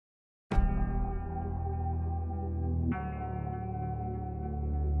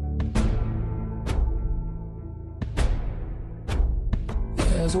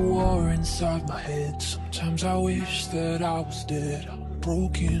There's a war inside my head. Sometimes I wish that I was dead. I'm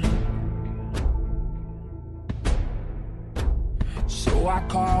broken. So I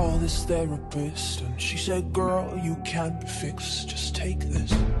call this therapist, and she said, girl, you can't be fixed, just take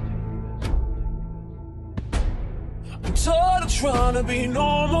this. I'm tired of trying to be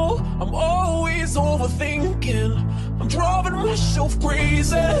normal. I'm always overthinking. I'm driving myself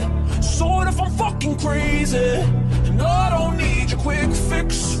crazy. Sort of, I'm fucking crazy. And I don't need your quick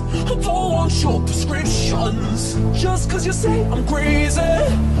fix. I don't want your prescriptions. Just cause you say I'm crazy.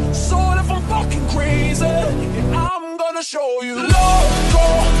 Sort of, I'm fucking crazy. And I'm gonna show you. Loco,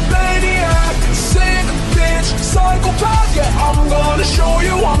 maniac, sick bitch, psychopath. Yeah, I'm gonna show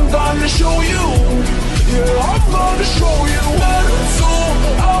you. I'm gonna show you. Yeah, I'm gonna show you. Mental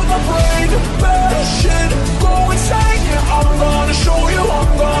out my brain, bad shit, go insane. Yeah, I'm gonna show you.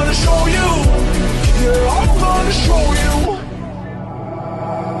 I'm gonna show you. Yeah, I'm gonna show you.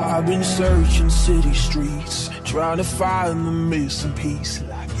 I've been searching city streets, trying to find the missing piece,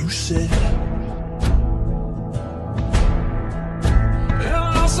 like you said. And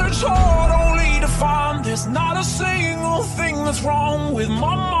I search hard only to find there's not a single thing that's wrong with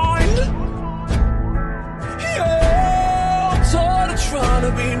my mind. I'm tired of trying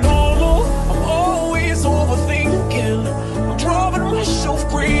to be normal. I'm always overthinking. I'm driving myself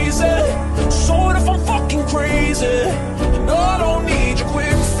crazy. Sort of, I'm fucking crazy. And I don't need your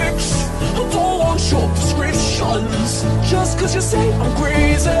quick fix. I don't want your prescriptions. Just cause you say I'm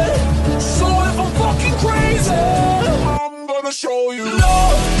crazy. Sort of, I'm fucking crazy. I'm gonna show you.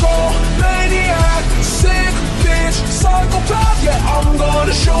 Loco, maniac, sick bitch, psychopath. Yeah, I'm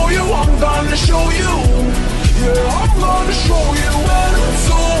gonna show you. I'm gonna show you. Yeah, I'm gonna show you.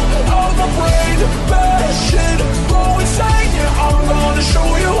 Mental out my brain, bad shit, go insane. Yeah, I'm gonna show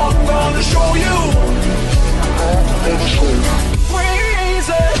you. I'm gonna show you.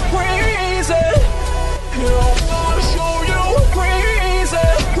 Crazy, crazy. Yeah, I'm gonna show you. Crazy,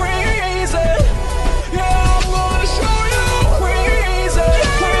 crazy. Yeah, I'm gonna show you. Crazy,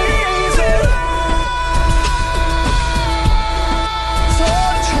 crazy.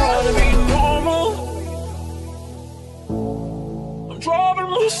 Tired of trying to be normal. Driving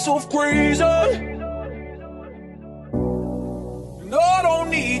myself crazy. And I don't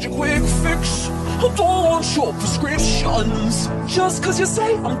need your quick fix. I don't want your prescriptions. Just cause you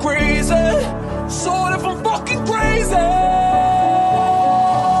say I'm crazy. Sort of, I'm fucking crazy.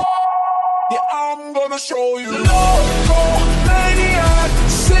 Yeah, I'm gonna show you. Loco, maniac,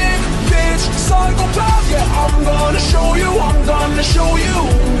 sick bitch, psychopath. Yeah, I'm gonna show you. I'm gonna show you.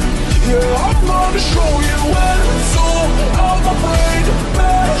 Yeah, I'm gonna show you. Mental out my brain,